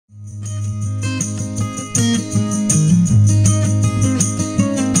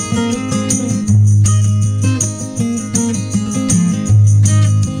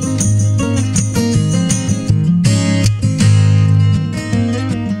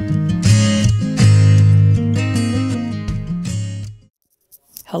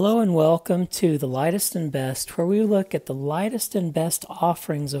Hello and welcome to The Lightest and Best, where we look at the lightest and best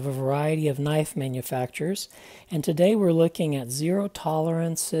offerings of a variety of knife manufacturers. And today we're looking at Zero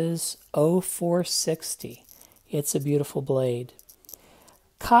Tolerance's 0460. It's a beautiful blade.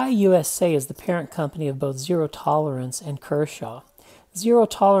 Kai USA is the parent company of both Zero Tolerance and Kershaw. Zero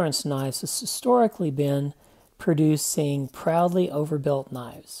Tolerance knives has historically been producing proudly overbuilt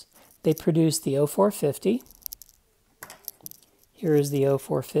knives. They produce the 0450. Here is the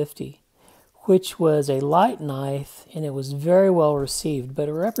 0450, which was a light knife, and it was very well received, but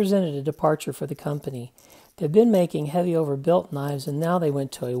it represented a departure for the company. They've been making heavy overbuilt knives, and now they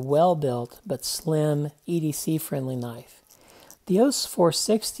went to a well-built but slim EDC-friendly knife. The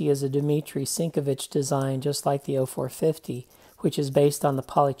 0460 is a Dmitry Sinkovich design, just like the 0450, which is based on the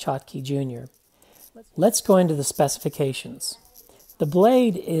Polychotky Jr. Let's go into the specifications. The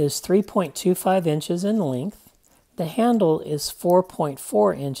blade is 3.25 inches in length. The handle is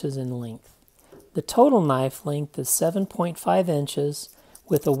 4.4 inches in length. The total knife length is 7.5 inches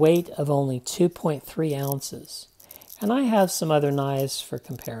with a weight of only 2.3 ounces. And I have some other knives for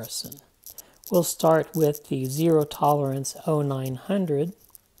comparison. We'll start with the Zero Tolerance 0900,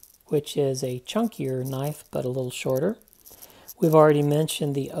 which is a chunkier knife but a little shorter. We've already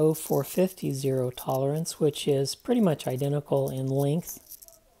mentioned the 0450 Zero Tolerance, which is pretty much identical in length.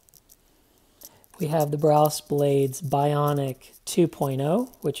 We have the Browse Blades Bionic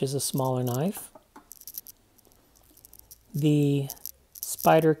 2.0, which is a smaller knife. The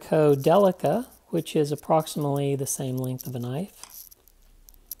Spyderco Delica, which is approximately the same length of a knife.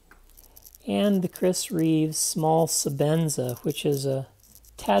 And the Chris Reeves Small Sabenza, which is a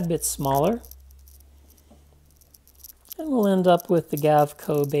tad bit smaller. And we'll end up with the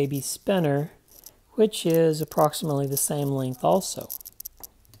Gavco Baby Spinner, which is approximately the same length also.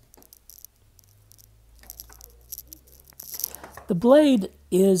 The blade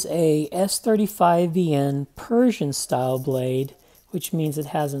is a S35VN Persian style blade, which means it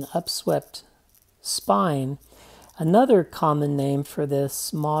has an upswept spine. Another common name for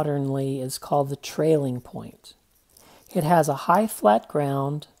this modernly is called the trailing point. It has a high flat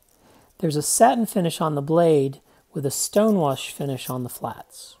ground. There's a satin finish on the blade with a stonewash finish on the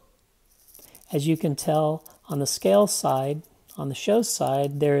flats. As you can tell on the scale side, on the show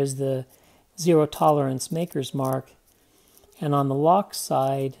side, there is the Zero Tolerance maker's mark. And on the lock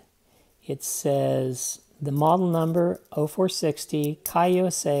side, it says the model number 0460, Kai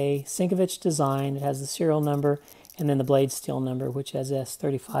USA, Sinkovich design. It has the serial number and then the blade steel number, which has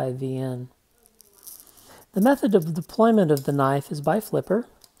S35VN. The method of deployment of the knife is by flipper.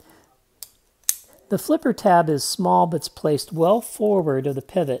 The flipper tab is small but it's placed well forward of the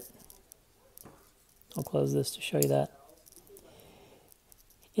pivot. I'll close this to show you that.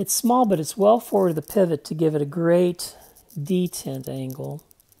 It's small but it's well forward of the pivot to give it a great detent angle.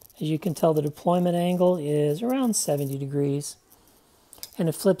 As you can tell, the deployment angle is around 70 degrees and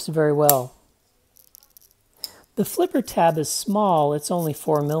it flips very well. The flipper tab is small, it's only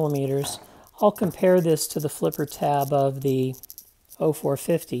 4 millimeters. I'll compare this to the flipper tab of the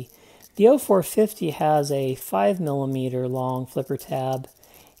 0450. The 0450 has a 5 millimeter long flipper tab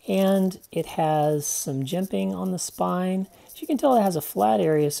and it has some jimping on the spine. As you can tell, it has a flat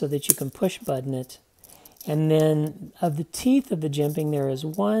area so that you can push button it. And then of the teeth of the jimping, there is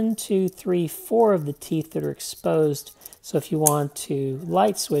 1, 2, 3, 4 of the teeth that are exposed. So if you want to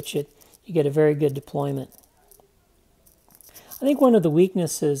light switch it, you get a very good deployment. I think one of the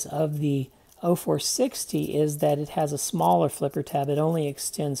weaknesses of the 0460 is that it has a smaller flipper tab. It only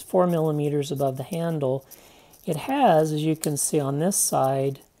extends 4 millimeters above the handle. It has, as you can see on this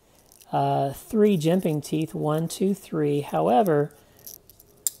side, 3 jimping teeth, 1, 2, 3. However,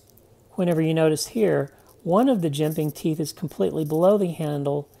 whenever you notice here, one of the jimping teeth is completely below the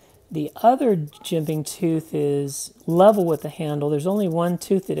handle. The other jimping tooth is level with the handle. There's only one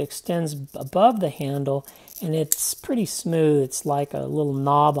tooth that extends above the handle, and it's pretty smooth. It's like a little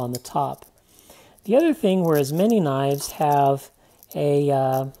knob on the top. The other thing, whereas many knives have a,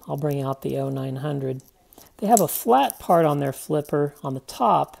 I'll bring out the 0900, they have a flat part on their flipper on the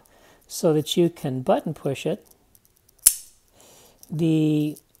top so that you can button push it.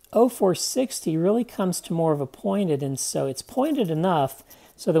 The 0460 really comes to more of a pointed, and so it's pointed enough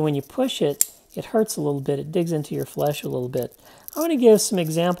so that when you push it, it hurts a little bit. It digs into your flesh a little bit. I want to give some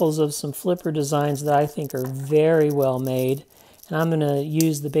examples of some flipper designs that I think are very well made, and I'm going to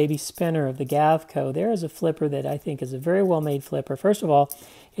use the Baby Spinner of the Gavco. There is a flipper that I think is a very well made flipper. First of all,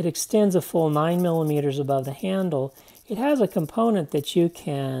 it extends a full 9 millimeters above the handle. It has a component that you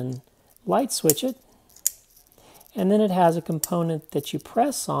can light switch it, and then it has a component that you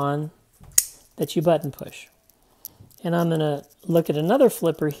press on that you button push. And I'm going to look at another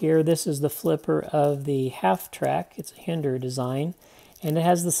flipper here. This is the flipper of the half track. It's a Hinder design. And it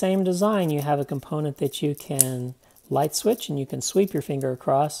has the same design. You have a component that you can light switch and you can sweep your finger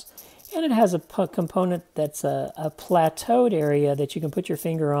across. And it has a component that's a plateaued area that you can put your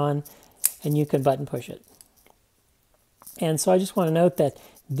finger on and you can button push it. And so I just want to note that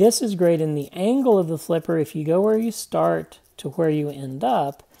this is great in the angle of the flipper. If you go where you start to where you end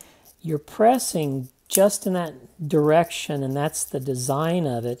up, you're pressing just in that direction, and that's the design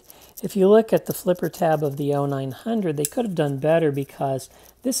of it. If you look at the flipper tab of the 0900, they could have done better because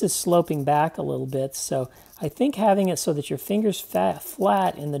this is sloping back a little bit. So I think having it so that your finger's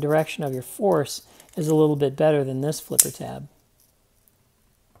flat in the direction of your force is a little bit better than this flipper tab.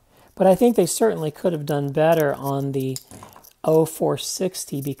 But I think they certainly could have done better on the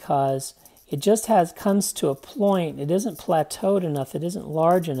 0460 because it just comes to a point. It isn't plateaued enough. It isn't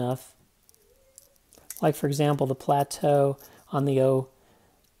large enough. Like, for example, the plateau on the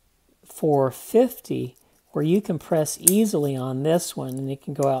 0450, where you can press easily on this one and it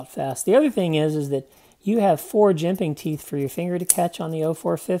can go out fast. The other thing is that you have 4 jimping teeth for your finger to catch on the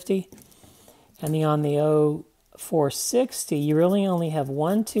 0450, and on the 0460, you really only have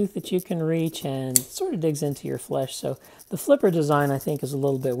 1 tooth that you can reach, and it sort of digs into your flesh. So the flipper design, I think, is a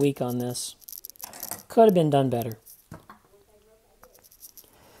little bit weak on this. Could have been done better.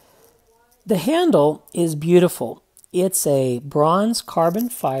 The handle is beautiful. It's a bronze carbon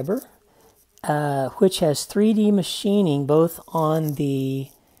fiber, which has 3D machining both on the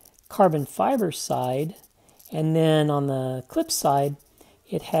carbon fiber side, and then on the clip side,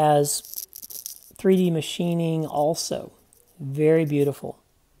 it has 3D machining also. Very beautiful.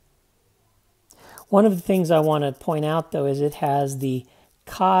 One of the things I want to point out, though, is it has the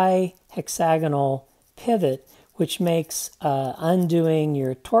Chi hexagonal pivot, which makes undoing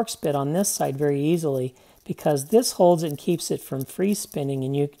your Torx bit on this side very easily, because this holds it and keeps it from free spinning,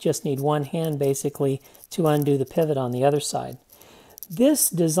 and you just need one hand basically to undo the pivot on the other side. This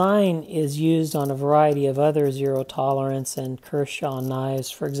design is used on a variety of other zero tolerance and Kershaw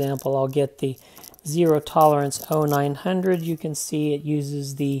knives. For example, I'll get the zero tolerance 0900. You can see it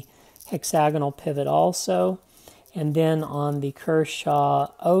uses the hexagonal pivot also. And then on the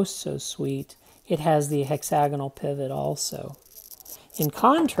Kershaw Oh So Sweet, it has the hexagonal pivot also. In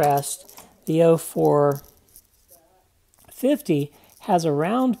contrast, the 0450 has a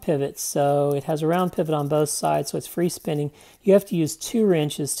round pivot, so it has a round pivot on both sides, so it's free spinning. You have to use 2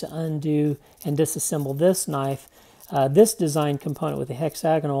 wrenches to undo and disassemble this knife. This design component with the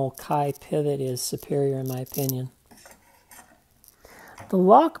hexagonal Chi pivot is superior in my opinion. The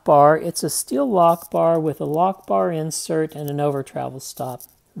lock bar, it's a steel lock bar with a lock bar insert and an over travel stop.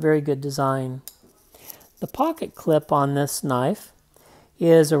 Very good design. The pocket clip on this knife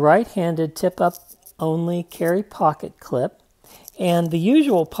is a right-handed tip-up only carry pocket clip, and the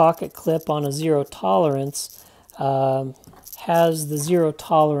usual pocket clip on a zero tolerance has the zero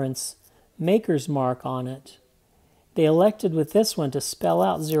tolerance maker's mark on it. They elected with this one to spell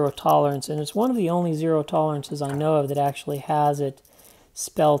out zero tolerance, and it's one of the only zero tolerances I know of that actually has it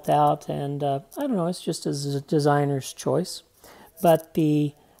spelt out, and I don't know, it's just a designer's choice. But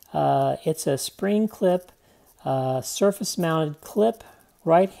it's a spring clip, surface mounted clip,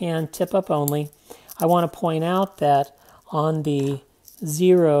 right hand tip up only. I want to point out that on the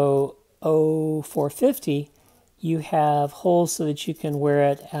 0450 you have holes so that you can wear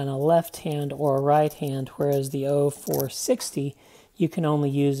it on a left hand or a right hand, whereas the 0460 you can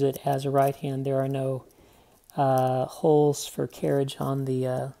only use it as a right hand. There are no holes for carriage on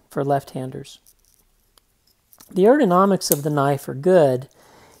the for left-handers. The ergonomics of the knife are good.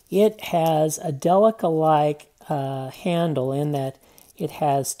 It has a Delica-like handle in that it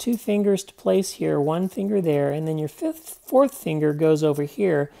has 2 fingers to place here, 1 finger there, and then your fourth finger goes over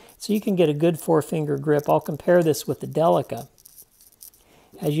here, so you can get a good 4-finger grip. I'll compare this with the Delica.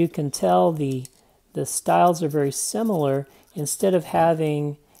 As you can tell, the styles are very similar. Instead of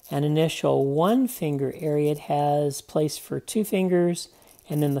having an initial 1-finger area, it has place for 2 fingers,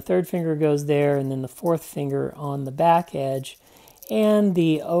 and then the 3rd finger goes there, and then the 4th finger on the back edge. And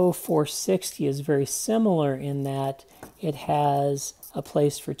the 0460 is very similar in that it has a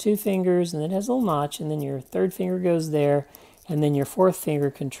place for 2 fingers, and it has a little notch, and then your 3rd finger goes there, and then your 4th finger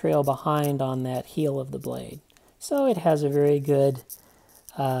can trail behind on that heel of the blade. So it has a very good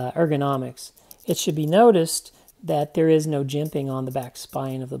ergonomics. It should be noticed that there is no jimping on the back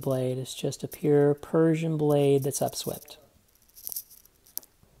spine of the blade. It's just a pure Persian blade that's upswept.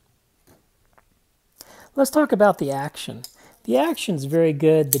 Let's talk about the action. The action's very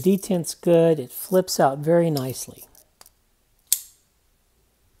good, the detent's good, it flips out very nicely.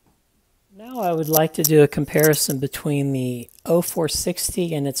 Now I would like to do a comparison between the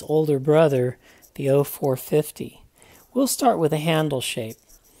 0460 and its older brother, the 0450. We'll start with the handle shape.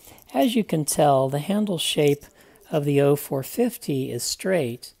 As you can tell, the handle shape of the 0450 is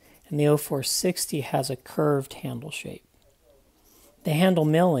straight and the 0460 has a curved handle shape. The handle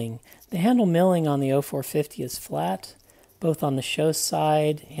milling on the 0450 is flat, both on the show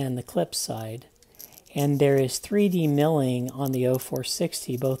side and the clip side. And there is 3D milling on the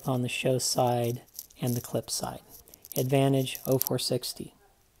 0460, both on the show side and the clip side. Advantage 0460.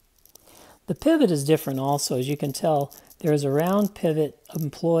 The pivot is different also. As you can tell, there is a round pivot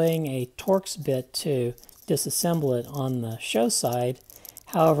employing a Torx bit to disassemble it on the show side.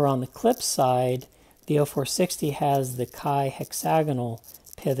 However, on the clip side, the 0460 has the Chi hexagonal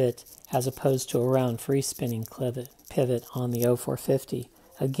pivot as opposed to a round free spinning pivot on the 0450.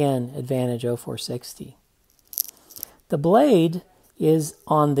 Again, advantage 0460. The blade is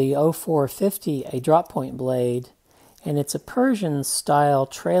on the 0450 a drop point blade, and it's a Persian style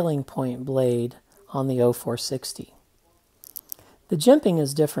trailing point blade on the 0460. The jimping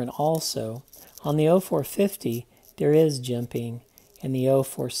is different also. On the 0450 there is jimping, and the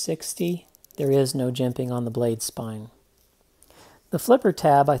 0460 there is no jimping on the blade spine. The flipper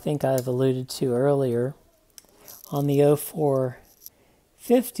tab I think I've alluded to earlier. On the 0450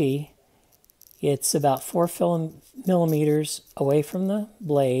 it's about 4 millimeters away from the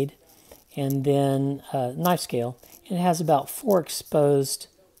blade, and then knife scale, and it has about 4 exposed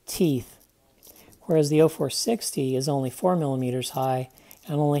teeth, whereas the 0460 is only 4 millimeters high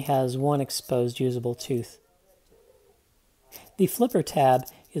and only has 1 exposed usable tooth. The flipper tab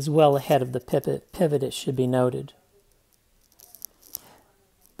is well ahead of the pivot, it should be noted.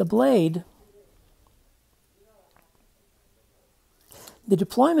 The blade, the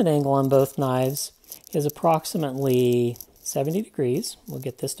deployment angle on both knives is approximately 70 degrees. We'll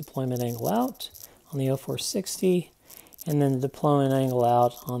get this deployment angle out on the 0460, and then the deployment angle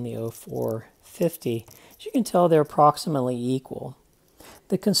out on the 0450. As you can tell, they're approximately equal.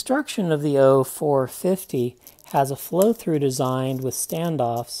 The construction of the 0450 has a flow-through design with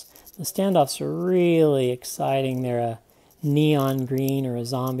standoffs. The standoffs are really exciting. They're a neon green or a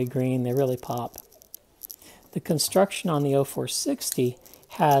zombie green. They really pop. The construction on the 0460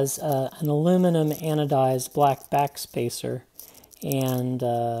 has an aluminum anodized black backspacer, and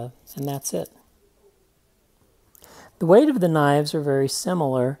that's it. The weight of the knives are very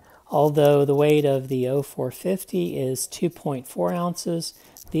similar, although the weight of the 0450 is 2.4 ounces.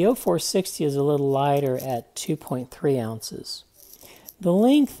 The 0460 is a little lighter at 2.3 ounces. The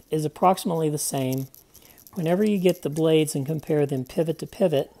length is approximately the same. Whenever you get the blades and compare them pivot to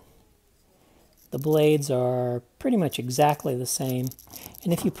pivot, the blades are pretty much exactly the same.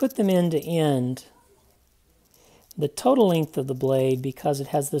 And if you put them end to end, the total length of the blade, because it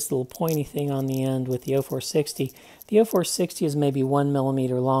has this little pointy thing on the end with the 0460, the 0460 is maybe 1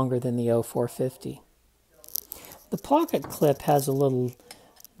 millimeter longer than the 0450. The pocket clip has a little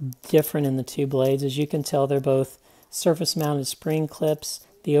different in the two blades. As you can tell, they're both surface mounted spring clips.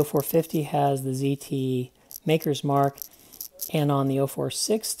 The 0450 has the ZT maker's mark, and on the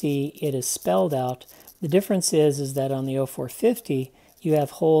 0460 it is spelled out. The difference is that on the 0450 you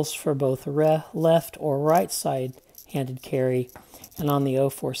have holes for both left or right side handed carry, and on the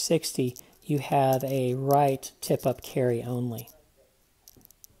 0460 you have a right tip-up carry only.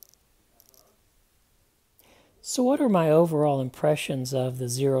 So what are my overall impressions of the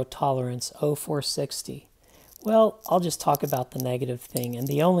zero tolerance 0460? Well, I'll just talk about the negative thing, and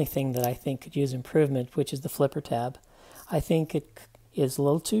the only thing that I think could use improvement, which is the flipper tab. I think it is a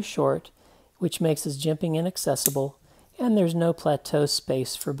little too short, which makes its jimping inaccessible, and there's no plateau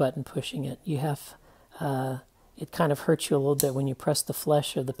space for button pushing it. You have, it kind of hurts you a little bit when you press the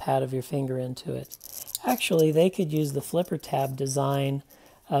flesh of the pad of your finger into it. Actually, they could use the flipper tab design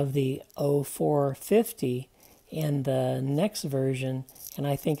of the 0450 in the next version, and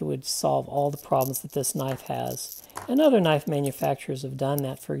I think it would solve all the problems that this knife has. And other knife manufacturers have done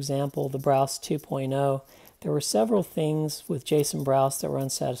that. For example, the Browse 2.0. There were several things with Jason Browse that were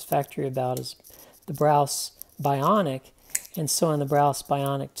unsatisfactory about his, the Browse Bionic, and so in the Browse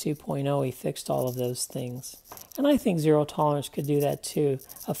Bionic 2.0 he fixed all of those things. And I think zero tolerance could do that too.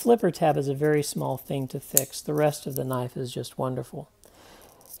 A flipper tab is a very small thing to fix. The rest of the knife is just wonderful.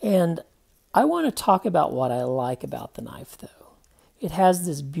 And I want to talk about what I like about the knife though. It has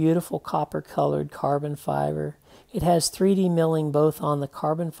this beautiful copper-colored carbon fiber. It has 3D milling both on the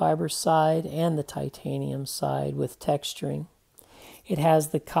carbon fiber side and the titanium side with texturing. It has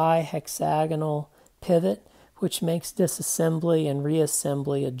the Chi hexagonal pivot, which makes disassembly and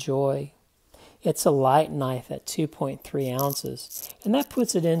reassembly a joy. It's a light knife at 2.3 ounces, and that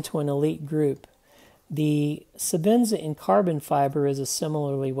puts it into an elite group. The Sebenza in carbon fiber is a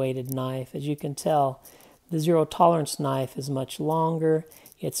similarly weighted knife. As you can tell, the zero tolerance knife is much longer.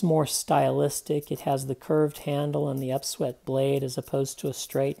 It's more stylistic. It has the curved handle and the upswept blade as opposed to a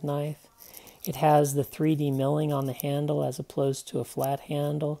straight knife. It has the 3D milling on the handle as opposed to a flat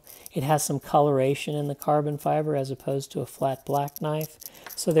handle. It has some coloration in the carbon fiber as opposed to a flat black knife.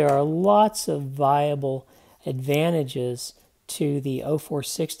 So there are lots of viable advantages to the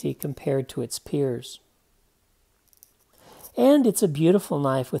 0460 compared to its peers. And it's a beautiful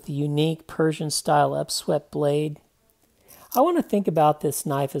knife with a unique Persian-style upswept blade. I want to think about this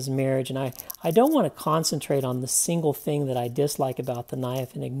knife as marriage, and I don't want to concentrate on the single thing that I dislike about the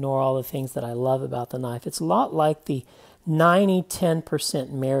knife and ignore all the things that I love about the knife. It's a lot like the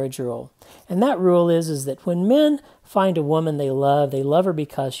 90-10% marriage rule. And that rule is that when men find a woman they love her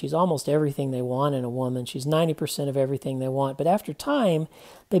because she's almost everything they want in a woman. She's 90% of everything they want. But after time,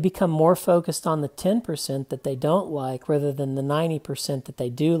 they become more focused on the 10% that they don't like rather than the 90% that they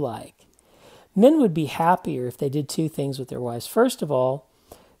do like. Men would be happier if they did two things with their wives. First of all,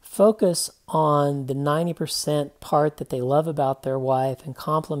 focus on the 90% part that they love about their wife and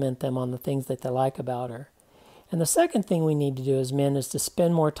compliment them on the things that they like about her. And the second thing we need to do as men is to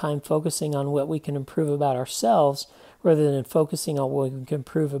spend more time focusing on what we can improve about ourselves rather than focusing on what we can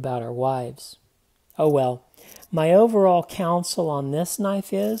improve about our wives. Oh well, my overall counsel on this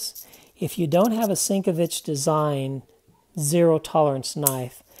knife is, if you don't have a Sienkiewicz design zero tolerance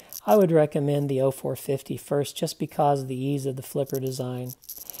knife, I would recommend the 0450 first just because of the ease of the flipper design.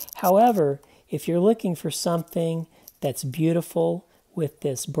 However, if you're looking for something that's beautiful with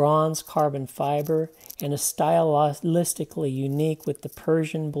this bronze carbon fiber and is stylistically unique with the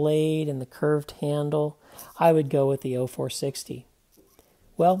Persian blade and the curved handle, I would go with the 0460.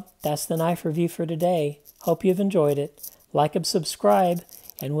 Well, that's the knife review for today. Hope you've enjoyed it. Like and subscribe,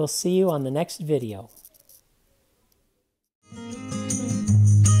 and we'll see you on the next video.